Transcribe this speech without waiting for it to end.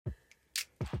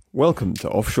Welcome to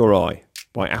Offshore Eye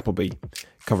by Appleby,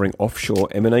 covering offshore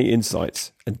M&A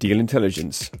insights and deal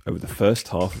intelligence over the first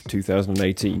half of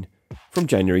 2018, from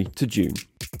January to June.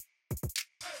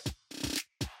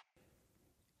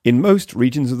 In most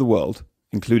regions of the world,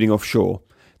 including offshore,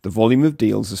 the volume of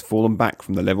deals has fallen back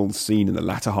from the levels seen in the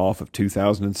latter half of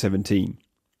 2017.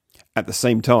 At the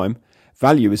same time,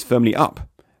 value is firmly up,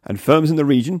 and firms in the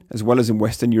region, as well as in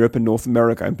Western Europe and North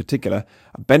America in particular,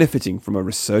 are benefiting from a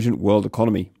resurgent world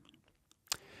economy.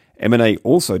 M&A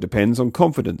also depends on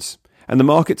confidence, and the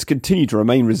markets continue to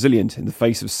remain resilient in the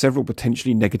face of several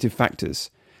potentially negative factors: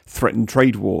 threatened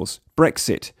trade wars,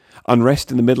 Brexit,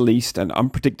 unrest in the Middle East, and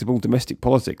unpredictable domestic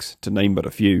politics, to name but a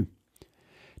few.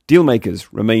 Dealmakers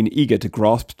remain eager to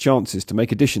grasp chances to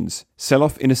make additions, sell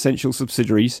off inessential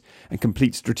subsidiaries, and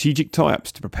complete strategic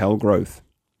tie-ups to propel growth.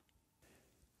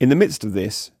 In the midst of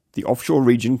this, the offshore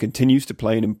region continues to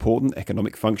play an important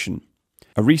economic function.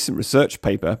 A recent research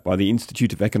paper by the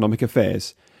Institute of Economic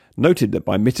Affairs noted that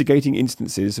by mitigating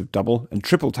instances of double and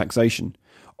triple taxation,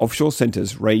 offshore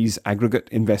centres raise aggregate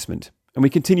investment, and we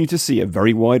continue to see a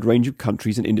very wide range of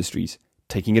countries and industries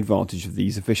taking advantage of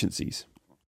these efficiencies.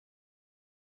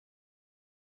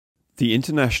 The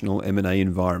international M&A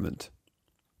environment.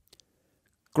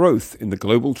 Growth in the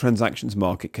global transactions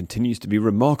market continues to be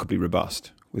remarkably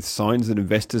robust, with signs that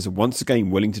investors are once again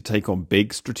willing to take on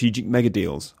big strategic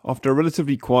megadeals after a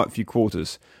relatively quiet few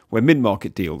quarters where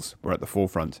mid-market deals were at the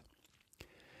forefront.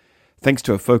 Thanks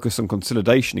to a focus on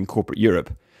consolidation in corporate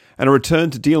Europe and a return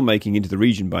to deal-making into the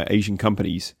region by Asian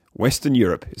companies, Western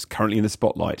Europe is currently in the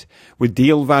spotlight, with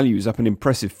deal values up an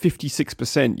impressive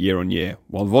 56% year-on-year,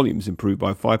 while volumes improved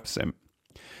by 5%.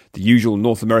 The usual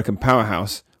North American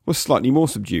powerhouse was slightly more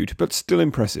subdued, but still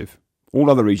impressive. All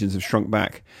other regions have shrunk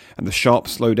back, and the sharp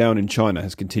slowdown in China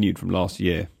has continued from last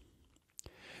year.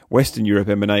 Western Europe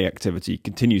M&A activity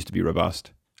continues to be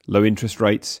robust. Low interest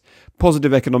rates,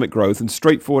 positive economic growth, and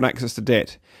straightforward access to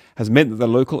debt has meant that the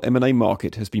local M&A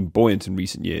market has been buoyant in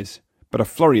recent years, but a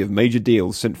flurry of major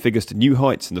deals sent figures to new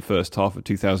heights in the first half of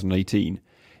 2018,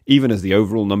 even as the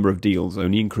overall number of deals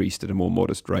only increased at a more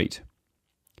modest rate.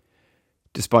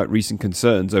 Despite recent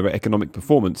concerns over economic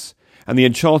performance and the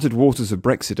uncharted waters of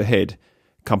Brexit ahead,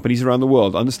 companies around the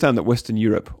world understand that Western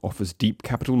Europe offers deep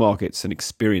capital markets and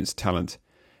experienced talent,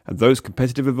 and those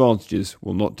competitive advantages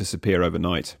will not disappear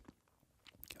overnight.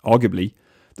 Arguably,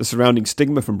 the surrounding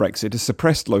stigma from Brexit has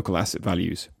suppressed local asset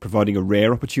values, providing a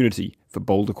rare opportunity for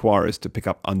bold acquirers to pick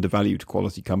up undervalued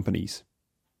quality companies.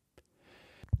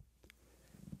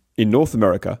 In North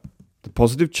America, the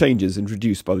positive changes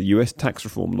introduced by the US tax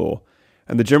reform law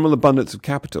and the general abundance of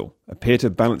capital appear to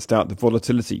have balanced out the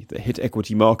volatility that hit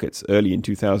equity markets early in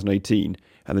 2018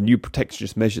 and the new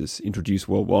protectionist measures introduced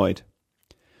worldwide.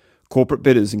 Corporate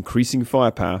bidders' increasing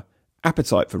firepower,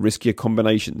 appetite for riskier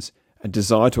combinations, and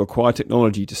desire to acquire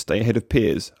technology to stay ahead of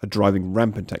peers are driving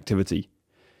rampant activity.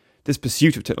 This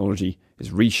pursuit of technology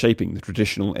is reshaping the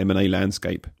traditional M&A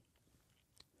landscape.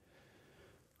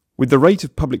 With the rate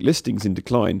of public listings in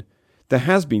decline, there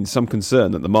has been some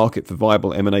concern that the market for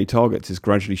viable M&A targets is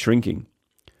gradually shrinking.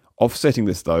 Offsetting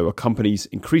this, though, are companies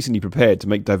increasingly prepared to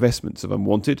make divestments of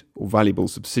unwanted or valuable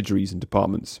subsidiaries and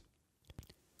departments.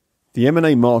 The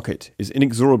M&A market is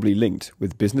inexorably linked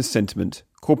with business sentiment,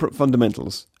 corporate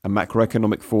fundamentals, and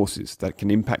macroeconomic forces that can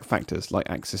impact factors like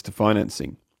access to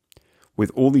financing.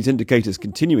 With all these indicators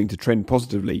continuing to trend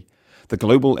positively, the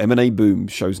global M&A boom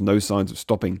shows no signs of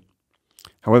stopping.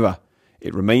 However,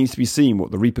 it remains to be seen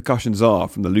what the repercussions are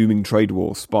from the looming trade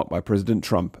war sparked by President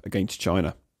Trump against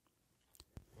China.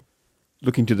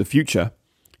 Looking to the future,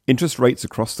 interest rates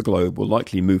across the globe will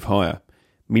likely move higher,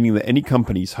 meaning that any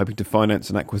companies hoping to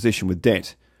finance an acquisition with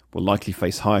debt will likely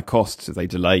face higher costs if they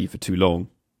delay for too long.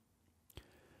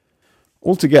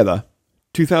 Altogether,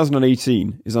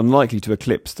 2018 is unlikely to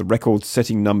eclipse the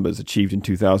record-setting numbers achieved in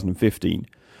 2015,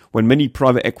 when many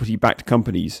private equity-backed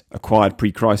companies acquired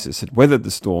pre-crisis had weathered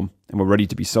the storm and were ready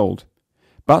to be sold.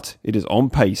 But it is on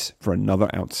pace for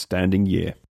another outstanding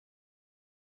year.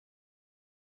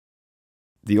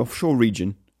 The offshore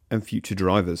region and future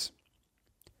drivers.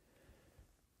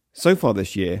 So far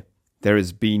this year, there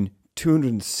has been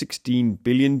 $216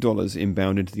 billion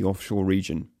inbound into the offshore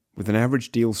region, with an average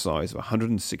deal size of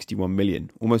 $161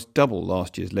 million, almost double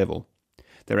last year's level.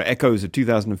 There are echoes of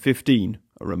 2015,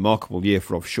 a remarkable year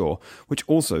for offshore, which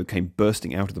also came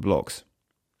bursting out of the blocks.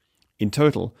 In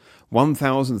total,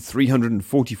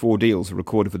 1,344 deals were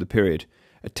recorded for the period,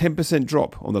 a 10%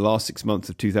 drop on the last 6 months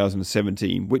of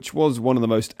 2017, which was one of the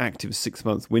most active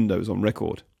 6-month windows on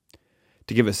record.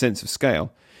 To give a sense of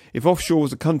scale, if offshore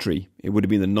was a country, it would have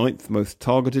been the 9th most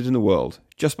targeted in the world,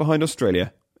 just behind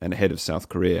Australia and ahead of South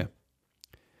Korea.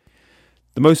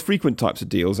 The most frequent types of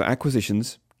deals are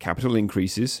acquisitions, capital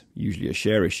increases, usually a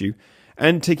share issue,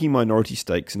 and taking minority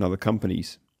stakes in other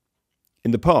companies.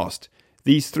 In the past,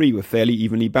 these three were fairly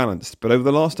evenly balanced, but over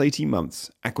the last 18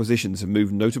 months, acquisitions have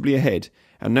moved notably ahead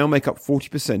and now make up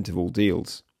 40% of all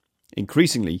deals.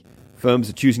 Increasingly, firms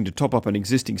are choosing to top up an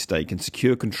existing stake and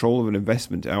secure control of an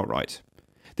investment outright.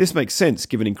 This makes sense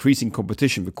given increasing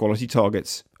competition for quality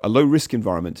targets, a low-risk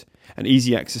environment, and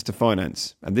easy access to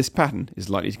finance, and this pattern is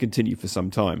likely to continue for some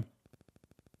time.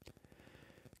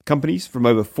 Companies from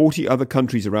over 40 other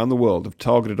countries around the world have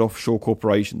targeted offshore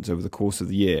corporations over the course of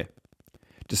the year.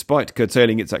 Despite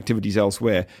curtailing its activities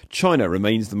elsewhere, China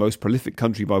remains the most prolific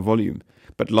country by volume,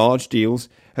 but large deals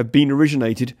have been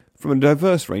originated from a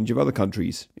diverse range of other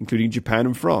countries, including Japan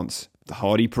and France, the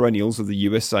hardy perennials of the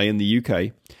USA and the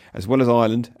UK, as well as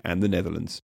Ireland and the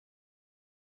Netherlands.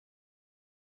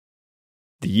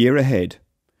 The year ahead.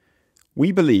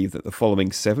 We believe that the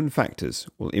following 7 factors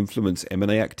will influence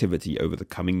M&A activity over the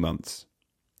coming months.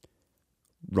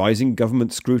 Rising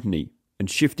government scrutiny and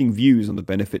shifting views on the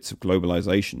benefits of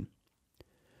globalization.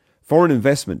 Foreign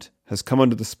investment has come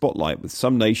under the spotlight, with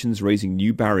some nations raising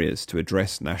new barriers to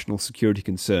address national security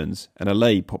concerns and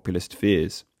allay populist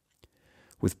fears.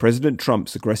 With President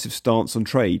Trump's aggressive stance on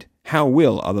trade, how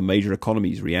will other major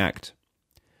economies react?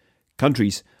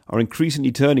 Countries are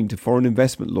increasingly turning to foreign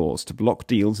investment laws to block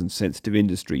deals in sensitive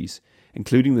industries,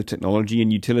 including the technology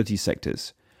and utility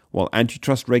sectors, while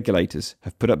antitrust regulators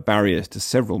have put up barriers to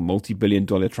several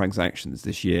multi-billion-dollar transactions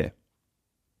this year.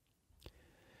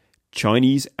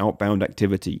 Chinese outbound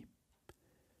activity.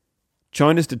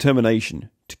 China's determination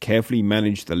to carefully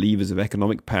manage the levers of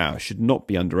economic power should not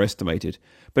be underestimated,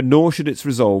 but nor should its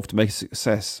resolve to make a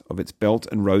success of its Belt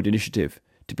and Road Initiative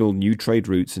to build new trade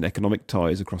routes and economic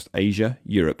ties across Asia,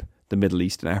 Europe, the Middle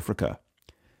East and Africa.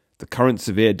 The current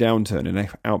severe downturn in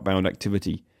outbound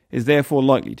activity is therefore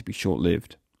likely to be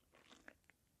short-lived.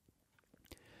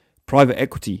 Private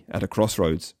equity at a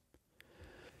crossroads.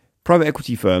 Private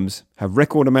equity firms have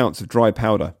record amounts of dry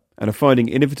powder and are finding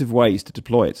innovative ways to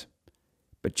deploy it.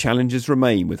 But challenges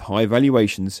remain with high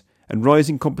valuations and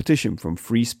rising competition from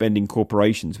free-spending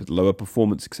corporations with lower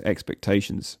performance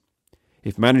expectations.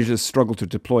 If managers struggle to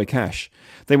deploy cash,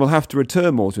 they will have to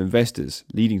return more to investors,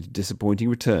 leading to disappointing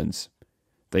returns.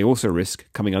 They also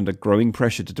risk coming under growing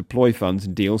pressure to deploy funds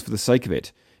and deals for the sake of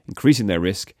it, increasing their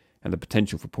risk and the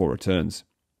potential for poor returns.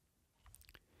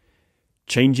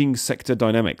 Changing sector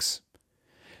dynamics.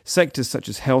 Sectors such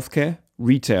as healthcare,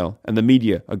 retail, and the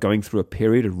media are going through a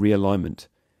period of realignment.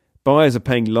 Buyers are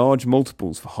paying large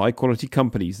multiples for high-quality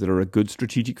companies that are a good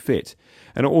strategic fit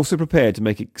and are also prepared to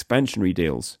make expansionary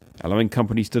deals, allowing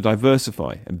companies to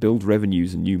diversify and build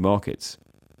revenues in new markets.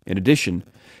 In addition,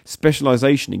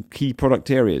 specialization in key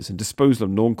product areas and disposal of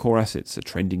non-core assets are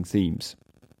trending themes.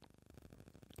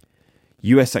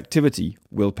 US activity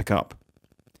will pick up.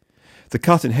 The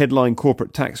cut in headline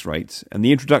corporate tax rates and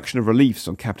the introduction of reliefs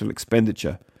on capital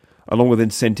expenditure, along with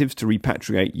incentives to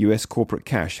repatriate US corporate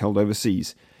cash held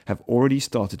overseas, have already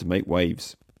started to make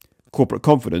waves. Corporate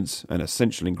confidence, an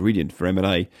essential ingredient for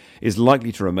M&A, is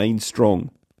likely to remain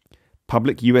strong.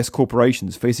 Public US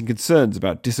corporations facing concerns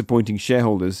about disappointing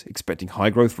shareholders expecting high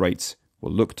growth rates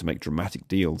will look to make dramatic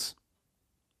deals.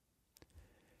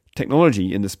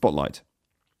 Technology in the spotlight.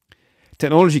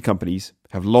 Technology companies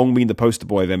have long been the poster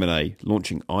boy of M&A,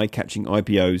 launching eye-catching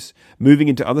IPOs, moving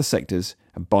into other sectors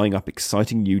and buying up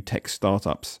exciting new tech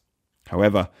startups.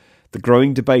 However, the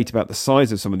growing debate about the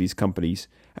size of some of these companies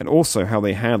and also how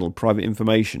they handle private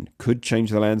information could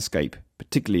change the landscape,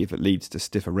 particularly if it leads to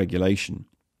stiffer regulation.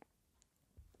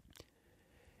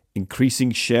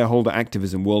 Increasing shareholder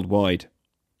activism worldwide.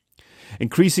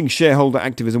 Increasing shareholder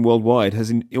activism worldwide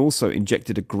has also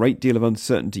injected a great deal of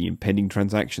uncertainty in pending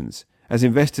transactions, as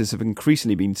investors have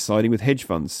increasingly been siding with hedge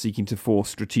funds seeking to force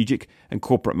strategic and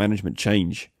corporate management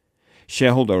change.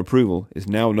 Shareholder approval is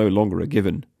now no longer a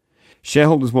given.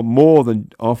 Shareholders want more than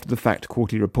after-the-fact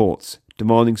quarterly reports,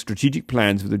 demanding strategic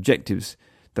plans with objectives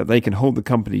that they can hold the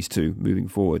companies to moving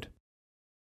forward.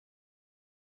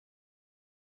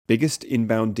 Biggest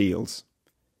inbound deals.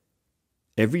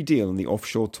 Every deal in the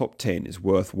offshore top 10 is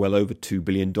worth well over $2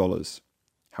 billion.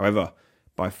 However,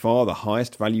 by far the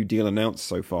highest value deal announced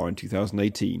so far in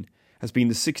 2018 has been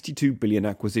the $62 billion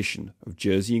acquisition of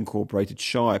Jersey Incorporated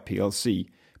Shire plc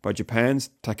by Japan's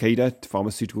Takeda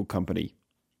Pharmaceutical Company.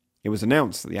 It was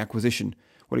announced that the acquisition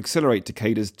will accelerate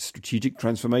Takeda's strategic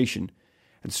transformation,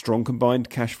 and strong combined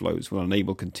cash flows will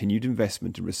enable continued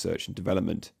investment in research and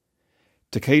development.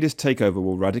 Takeda's takeover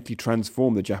will radically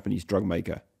transform the Japanese drug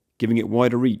maker, giving it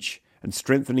wider reach and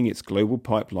strengthening its global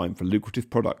pipeline for lucrative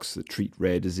products that treat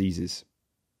rare diseases.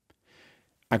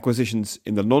 Acquisitions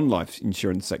in the non-life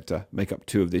insurance sector make up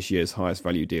two of this year's highest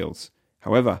value deals.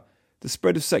 However, the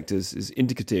spread of sectors is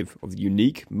indicative of the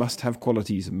unique must-have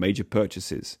qualities of major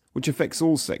purchases, which affects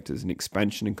all sectors in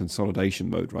expansion and consolidation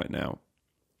mode right now.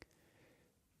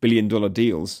 Billion-dollar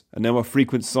deals are now a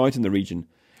frequent sight in the region,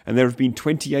 and there have been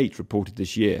 28 reported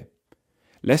this year.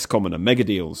 Less common are mega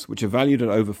deals, which are valued at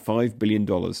over $5 billion.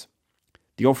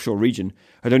 The offshore region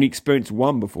had only experienced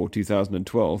one before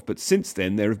 2012, but since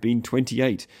then there have been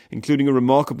 28, including a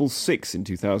remarkable 6 in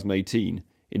 2018,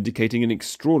 indicating an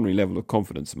extraordinary level of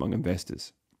confidence among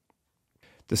investors.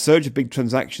 The surge of big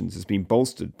transactions has been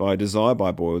bolstered by a desire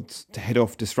by boards to head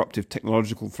off disruptive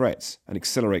technological threats and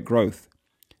accelerate growth.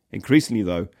 Increasingly,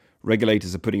 though,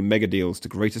 regulators are putting mega deals to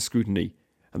greater scrutiny,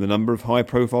 and the number of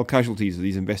high-profile casualties of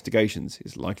these investigations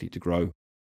is likely to grow.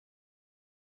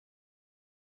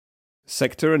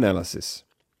 Sector analysis.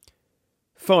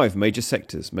 5 major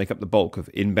sectors make up the bulk of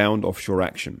inbound offshore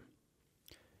action.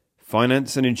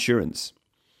 Finance and insurance.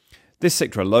 This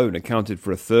sector alone accounted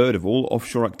for a third of all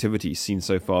offshore activities seen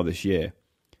so far this year.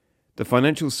 The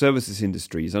financial services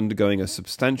industry is undergoing a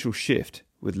substantial shift,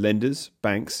 with lenders,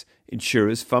 banks,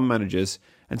 insurers, fund managers,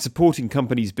 and supporting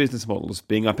companies' business models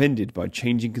being upended by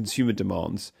changing consumer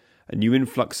demands, a new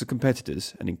influx of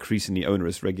competitors, and increasingly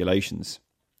onerous regulations.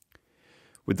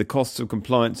 With the costs of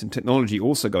compliance and technology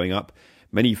also going up,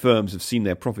 many firms have seen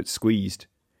their profits squeezed.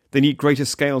 They need greater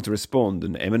scale to respond,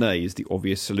 and M&A is the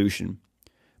obvious solution.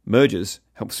 Mergers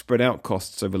help spread out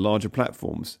costs over larger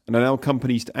platforms and allow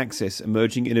companies to access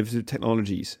emerging innovative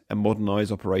technologies and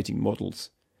modernize operating models.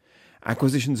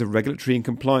 Acquisitions of regulatory and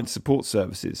compliance support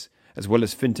services, as well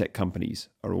as fintech companies,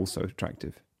 are also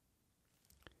attractive.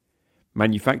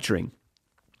 Manufacturing.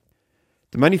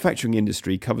 The manufacturing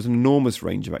industry covers an enormous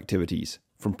range of activities,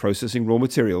 from processing raw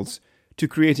materials to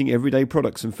creating everyday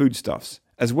products and foodstuffs,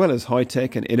 as well as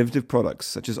high-tech and innovative products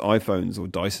such as iPhones or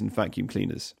Dyson vacuum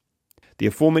cleaners. The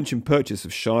aforementioned purchase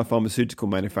of Shire Pharmaceutical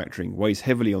Manufacturing weighs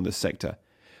heavily on this sector,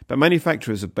 but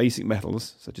manufacturers of basic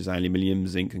metals such as aluminium,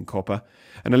 zinc and copper,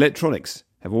 and electronics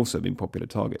have also been popular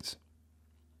targets.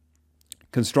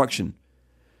 Construction.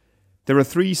 There are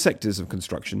 3 sectors of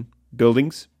construction: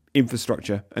 buildings,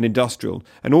 infrastructure and industrial,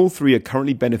 and all 3 are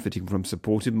currently benefiting from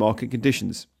supportive market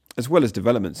conditions, as well as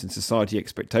developments in society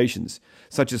expectations,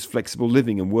 such as flexible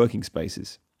living and working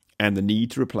spaces, and the need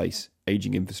to replace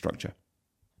aging infrastructure.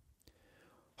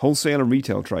 Wholesale and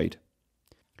retail trade.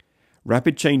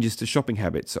 Rapid changes to shopping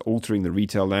habits are altering the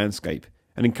retail landscape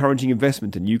and encouraging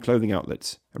investment in new clothing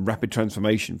outlets and rapid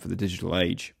transformation for the digital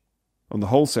age. On the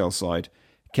wholesale side,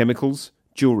 chemicals,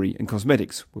 jewellery and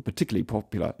cosmetics were particularly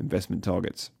popular investment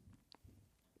targets.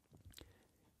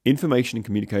 Information and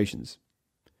communications.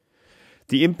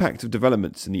 The impact of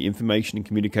developments in the information and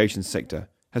communications sector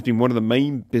has been one of the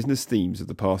main business themes of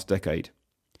the past decade.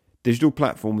 Digital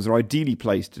platforms are ideally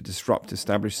placed to disrupt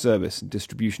established service and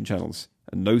distribution channels,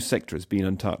 and no sector has been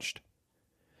untouched.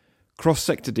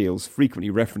 Cross-sector deals frequently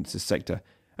reference this sector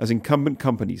as incumbent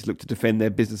companies look to defend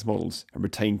their business models and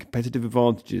retain competitive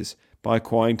advantages by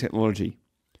acquiring technology.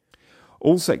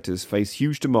 All sectors face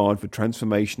huge demand for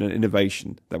transformation and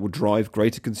innovation that will drive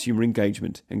greater consumer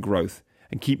engagement and growth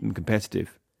and keep them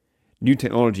competitive. New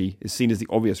technology is seen as the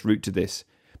obvious route to this,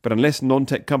 but unless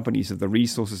non-tech companies have the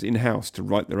resources in-house to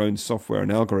write their own software and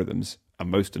algorithms,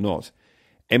 and most are not,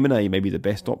 M&A may be the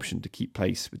best option to keep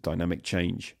pace with dynamic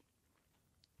change.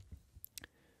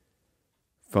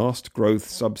 Fast growth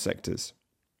subsectors.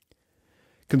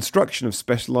 Construction of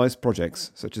specialised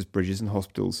projects, such as bridges and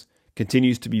hospitals,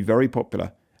 continues to be very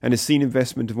popular and has seen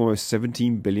investment of almost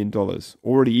 $17 billion,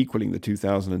 already equalling the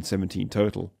 2017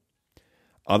 total.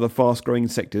 Other fast-growing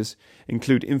sectors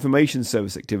include information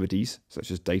service activities, such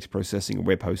as data processing and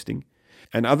web hosting,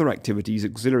 and other activities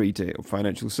auxiliary to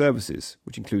financial services,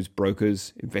 which includes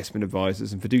brokers, investment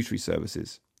advisors, and fiduciary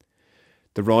services.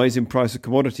 The rise in price of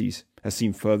commodities has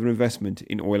seen further investment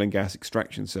in oil and gas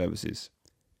extraction services.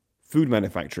 Food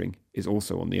manufacturing is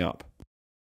also on the up.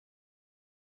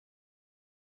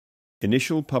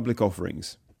 Initial public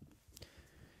offerings.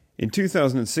 In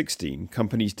 2016,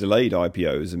 companies delayed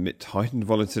IPOs amid heightened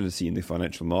volatility in the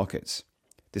financial markets.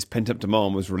 This pent-up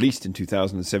demand was released in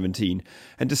 2017,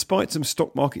 and despite some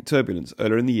stock market turbulence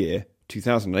earlier in the year,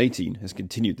 2018 has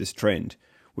continued this trend,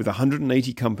 with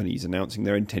 180 companies announcing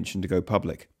their intention to go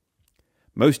public.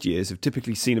 Most years have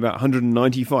typically seen about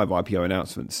 195 IPO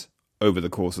announcements over the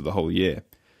course of the whole year.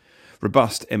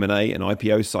 Robust M&A and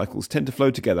IPO cycles tend to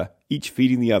flow together, each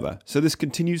feeding the other, so this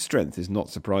continued strength is not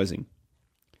surprising.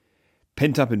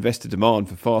 Pent-up investor demand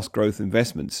for fast-growth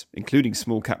investments, including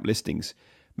small-cap listings,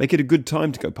 make it a good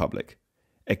time to go public.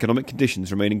 Economic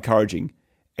conditions remain encouraging,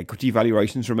 Equity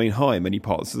valuations remain high in many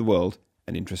parts of the world,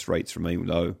 and interest rates remain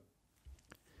low.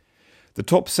 The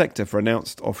top sector for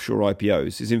announced offshore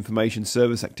IPOs is information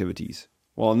service activities,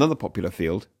 while another popular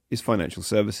field is financial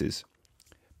services.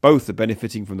 Both are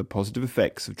benefiting from the positive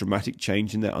effects of dramatic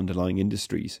change in their underlying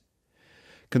industries.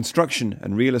 Construction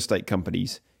and real estate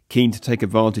companies, keen to take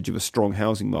advantage of a strong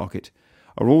housing market,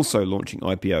 are also launching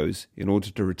IPOs in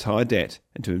order to retire debt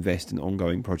and to invest in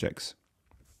ongoing projects.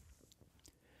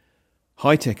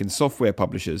 High-tech and software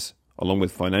publishers, along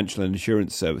with financial and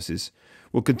insurance services,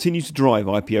 will continue to drive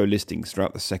IPO listings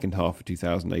throughout the second half of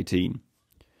 2018.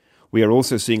 We are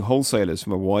also seeing wholesalers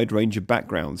from a wide range of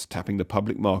backgrounds tapping the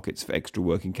public markets for extra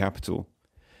working capital.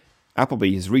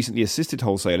 Appleby has recently assisted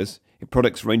wholesalers in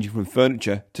products ranging from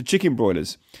furniture to chicken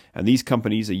broilers, and these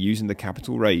companies are using the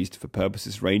capital raised for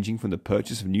purposes ranging from the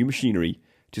purchase of new machinery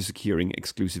to securing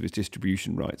exclusive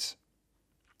distribution rights.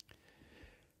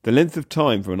 The length of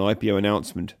time from an IPO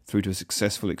announcement through to a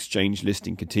successful exchange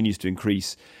listing continues to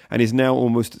increase and is now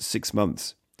almost at 6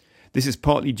 months. This is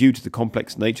partly due to the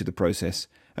complex nature of the process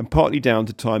and partly down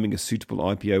to timing a suitable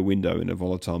IPO window in a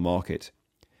volatile market.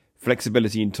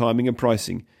 Flexibility in timing and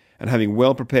pricing and having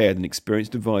well-prepared and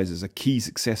experienced advisors are key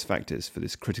success factors for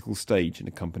this critical stage in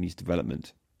a company's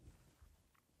development.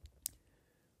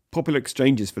 Popular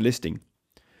exchanges for listing.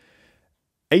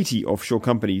 80 offshore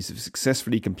companies have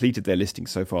successfully completed their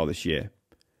listings so far this year.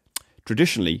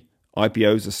 Traditionally,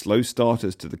 IPOs are slow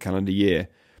starters to the calendar year,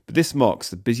 but this marks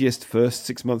the busiest first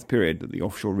 6-month period that the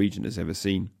offshore region has ever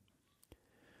seen.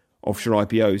 Offshore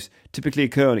IPOs typically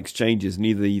occur on exchanges in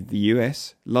either the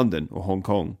US, London or Hong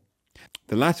Kong.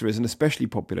 The latter is an especially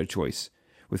popular choice,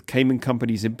 with Cayman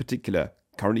companies in particular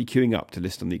currently queuing up to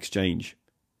list on the exchange.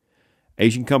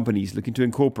 Asian companies looking to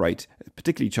incorporate,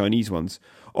 particularly Chinese ones,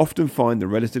 often find the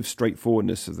relative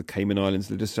straightforwardness of the Cayman Islands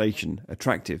legislation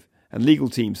attractive, and legal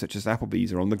teams such as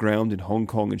Applebee's are on the ground in Hong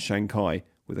Kong and Shanghai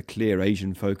with a clear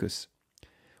Asian focus.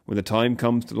 When the time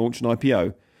comes to launch an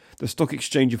IPO, the Stock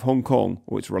Exchange of Hong Kong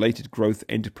or its related growth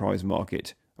enterprise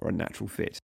market are a natural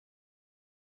fit.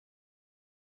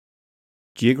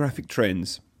 Geographic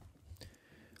trends.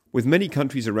 With many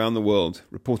countries around the world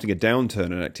reporting a downturn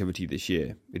in activity this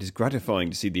year, it is gratifying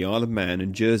to see the Isle of Man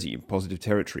and Jersey in positive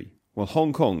territory, while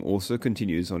Hong Kong also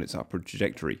continues on its upward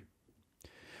trajectory.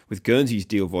 With Guernsey's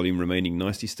deal volume remaining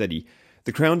nicely steady,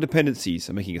 the Crown dependencies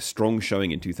are making a strong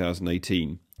showing in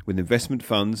 2018, with investment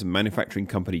funds and manufacturing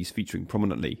companies featuring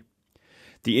prominently.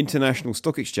 The International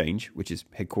Stock Exchange, which is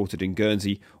headquartered in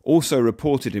Guernsey, also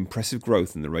reported impressive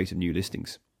growth in the rate of new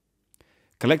listings.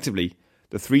 Collectively,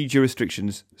 the 3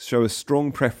 jurisdictions show a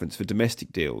strong preference for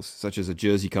domestic deals, such as a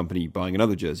Jersey company buying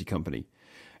another Jersey company,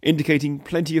 indicating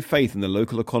plenty of faith in the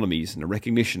local economies and a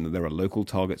recognition that there are local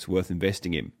targets worth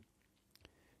investing in.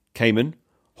 Cayman,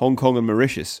 Hong Kong and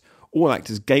Mauritius all act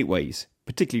as gateways,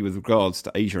 particularly with regards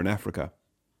to Asia and Africa.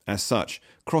 As such,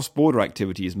 cross-border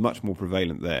activity is much more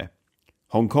prevalent there.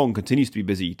 Hong Kong continues to be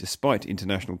busy despite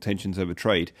international tensions over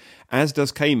trade, as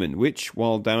does Cayman, which,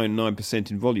 while down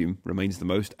 9% in volume, remains the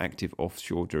most active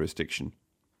offshore jurisdiction.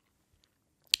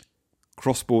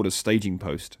 Cross-border staging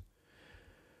post.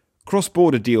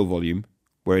 Cross-border deal volume,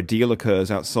 where a deal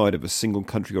occurs outside of a single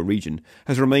country or region,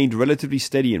 has remained relatively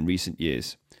steady in recent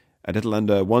years, a little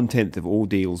under 1/10 of all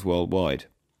deals worldwide.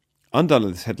 Under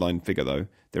this headline figure, though,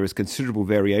 there is considerable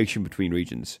variation between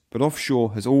regions, but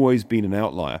offshore has always been an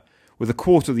outlier, with a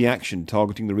quarter of the action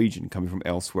targeting the region coming from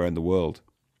elsewhere in the world.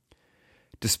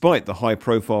 Despite the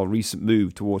high-profile recent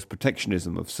move towards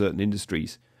protectionism of certain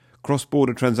industries,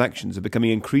 cross-border transactions are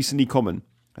becoming increasingly common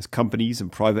as companies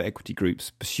and private equity groups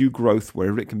pursue growth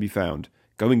wherever it can be found,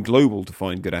 going global to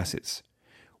find good assets.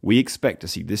 We expect to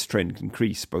see this trend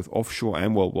increase both offshore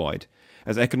and worldwide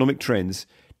as economic trends,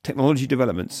 technology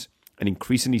developments, and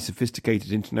increasingly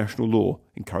sophisticated international law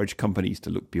encourage companies to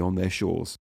look beyond their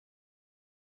shores.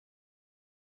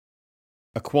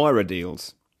 Acquirer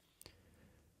deals.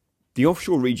 The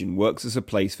offshore region works as a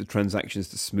place for transactions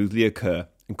to smoothly occur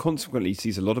and consequently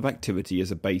sees a lot of activity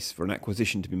as a base for an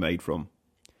acquisition to be made from.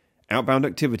 Outbound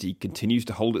activity continues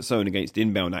to hold its own against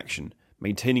inbound action,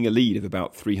 maintaining a lead of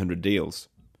about 300 deals.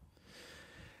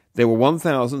 There were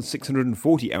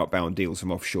 1,640 outbound deals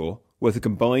from offshore, worth a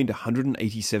combined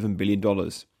 $187 billion,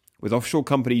 with offshore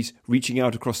companies reaching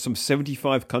out across some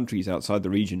 75 countries outside the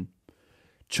region.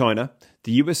 China,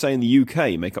 the USA and the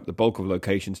UK make up the bulk of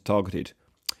locations targeted,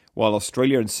 while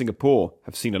Australia and Singapore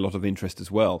have seen a lot of interest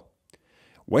as well.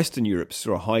 Western Europe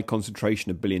saw a high concentration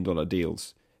of billion-dollar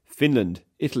deals. Finland,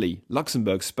 Italy,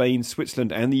 Luxembourg, Spain,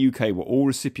 Switzerland and the UK were all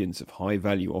recipients of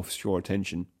high-value offshore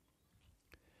attention.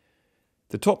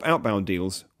 The top outbound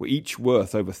deals were each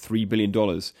worth over $3 billion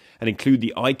and include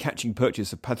the eye-catching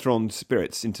purchase of Patron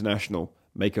Spirits International,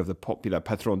 maker of the popular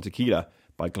Patron Tequila,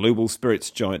 by global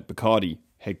spirits giant Bacardi,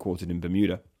 headquartered in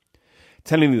Bermuda.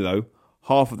 Tellingly though,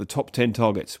 half of the top 10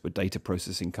 targets were data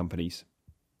processing companies.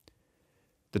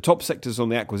 The top sectors on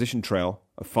the acquisition trail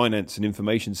are finance and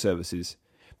information services,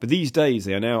 but these days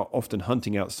they are now often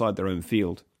hunting outside their own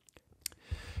field.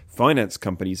 Finance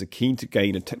companies are keen to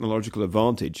gain a technological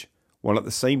advantage, while at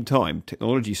the same time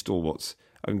technology stalwarts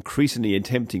are increasingly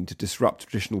attempting to disrupt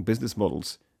traditional business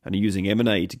models and are using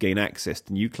M&A to gain access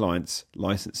to new clients,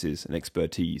 licenses and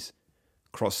expertise.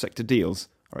 Cross-sector deals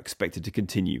are expected to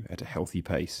continue at a healthy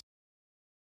pace.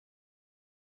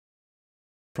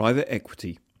 Private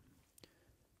equity.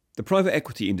 The private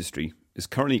equity industry is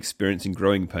currently experiencing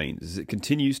growing pains as it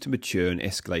continues to mature and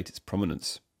escalate its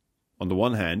prominence. On the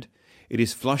one hand, it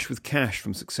is flush with cash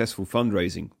from successful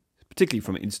fundraising, particularly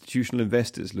from institutional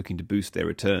investors looking to boost their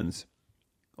returns.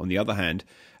 On the other hand,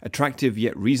 attractive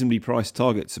yet reasonably priced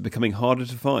targets are becoming harder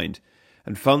to find,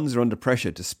 and funds are under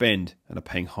pressure to spend and are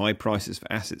paying high prices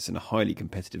for assets in a highly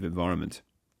competitive environment.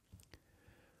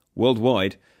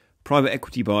 Worldwide, private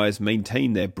equity buyers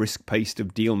maintain their brisk pace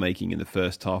of deal-making in the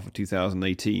first half of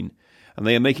 2018, and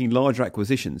they are making larger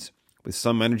acquisitions, with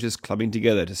some managers clubbing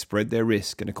together to spread their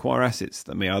risk and acquire assets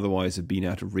that may otherwise have been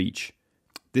out of reach.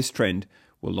 This trend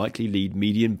will likely lead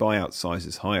median buyout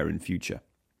sizes higher in future.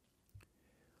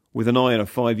 With an eye on a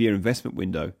 5-year investment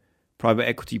window, private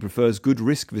equity prefers good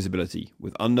risk visibility,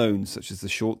 with unknowns such as the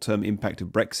short-term impact of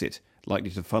Brexit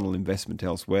likely to funnel investment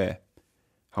elsewhere.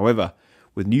 However,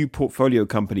 with new portfolio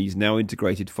companies now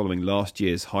integrated following last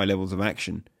year's high levels of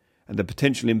action, and the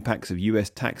potential impacts of US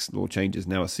tax law changes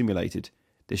now assimilated,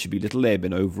 there should be little ebb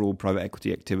in overall private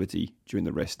equity activity during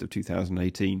the rest of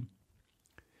 2018.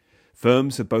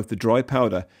 Firms have both the dry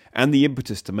powder and the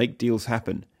impetus to make deals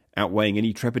happen, outweighing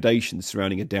any trepidation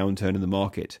surrounding a downturn in the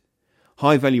market.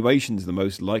 High valuations are the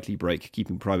most likely break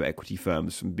keeping private equity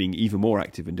firms from being even more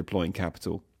active in deploying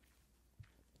capital.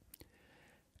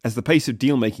 As the pace of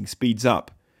deal-making speeds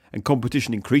up and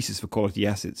competition increases for quality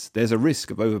assets, there's a risk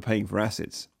of overpaying for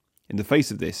assets. In the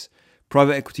face of this,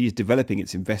 private equity is developing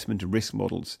its investment and risk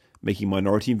models, making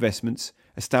minority investments,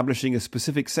 establishing a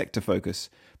specific sector focus,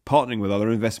 partnering with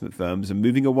other investment firms and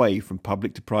moving away from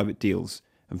public to private deals,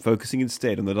 and focusing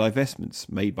instead on the divestments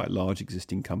made by large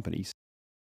existing companies.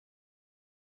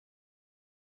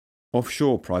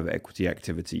 Offshore private equity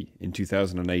activity in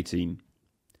 2018.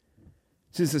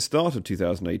 Since the start of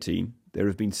 2018, there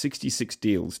have been 66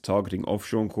 deals targeting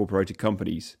offshore incorporated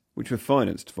companies, which were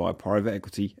financed via private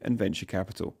equity and venture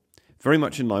capital, very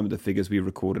much in line with the figures we have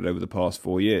recorded over the past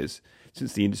 4 years,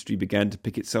 since the industry began to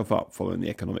pick itself up following the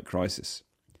economic crisis.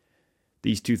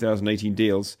 These 2018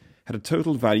 deals had a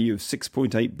total value of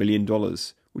 $6.8 billion,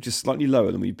 which is slightly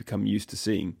lower than we've become used to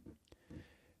seeing.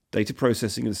 Data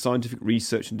processing and scientific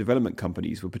research and development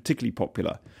companies were particularly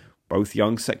popular, both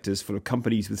young sectors full of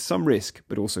companies with some risk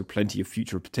but also plenty of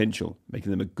future potential, making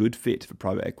them a good fit for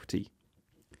private equity.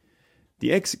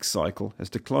 The exit cycle has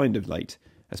declined of late,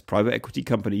 as private equity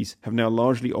companies have now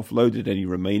largely offloaded any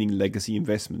remaining legacy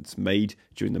investments made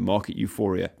during the market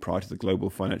euphoria prior to the global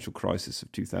financial crisis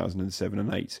of 2007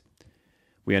 and 8.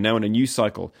 We are now in a new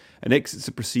cycle, and exits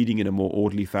are proceeding in a more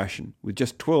orderly fashion, with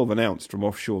just 12 announced from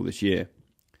offshore this year.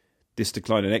 This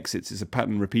decline in exits is a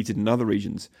pattern repeated in other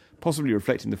regions, possibly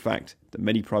reflecting the fact that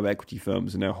many private equity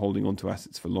firms are now holding on to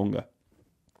assets for longer.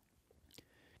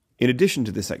 In addition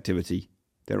to this activity,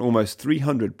 there are almost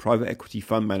 300 private equity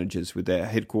fund managers with their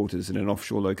headquarters in an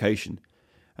offshore location,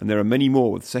 and there are many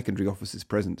more with secondary offices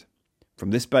present.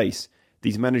 From this base,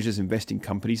 these managers invest in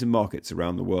companies and markets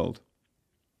around the world.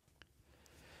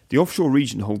 The offshore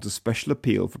region holds a special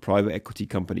appeal for private equity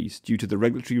companies due to the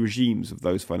regulatory regimes of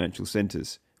those financial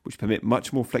centres, which permit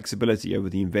much more flexibility over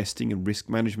the investing and risk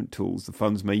management tools the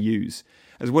funds may use,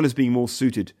 as well as being more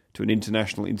suited to an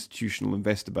international institutional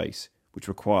investor base, which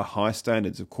require higher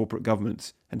standards of corporate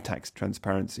governance and tax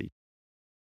transparency.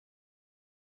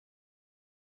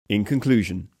 In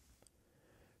conclusion,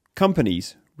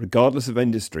 companies, regardless of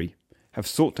industry, have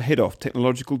sought to head off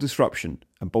technological disruption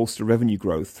and bolster revenue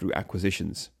growth through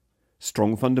acquisitions.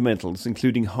 Strong fundamentals,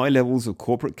 including high levels of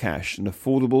corporate cash and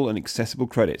affordable and accessible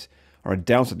credit, are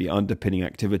undoubtedly underpinning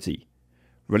activity.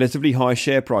 Relatively high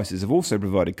share prices have also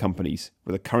provided companies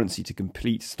with a currency to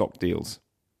complete stock deals.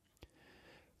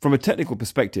 From a technical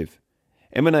perspective,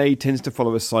 M&A tends to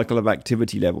follow a cycle of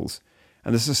activity levels,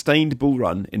 and the sustained bull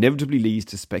run inevitably leads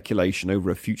to speculation over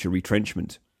a future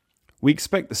retrenchment. We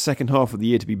expect the second half of the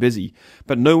year to be busy,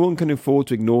 but no one can afford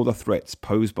to ignore the threats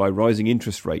posed by rising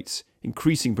interest rates,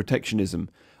 increasing protectionism,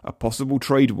 a possible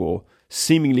trade war,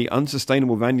 seemingly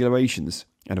unsustainable valuations,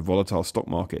 and a volatile stock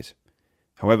market.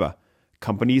 However,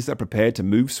 companies that are prepared to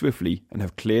move swiftly and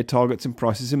have clear targets and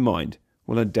prices in mind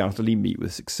will undoubtedly meet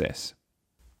with success.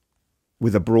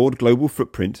 With a broad global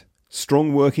footprint,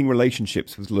 strong working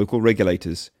relationships with local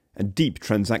regulators, and deep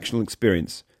transactional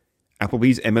experience,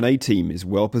 Applebee's M&A team is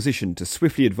well positioned to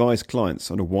swiftly advise clients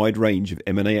on a wide range of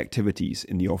M&A activities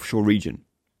in the offshore region.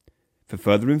 For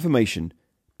further information,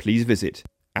 please visit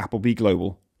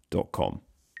applebeeglobal.com.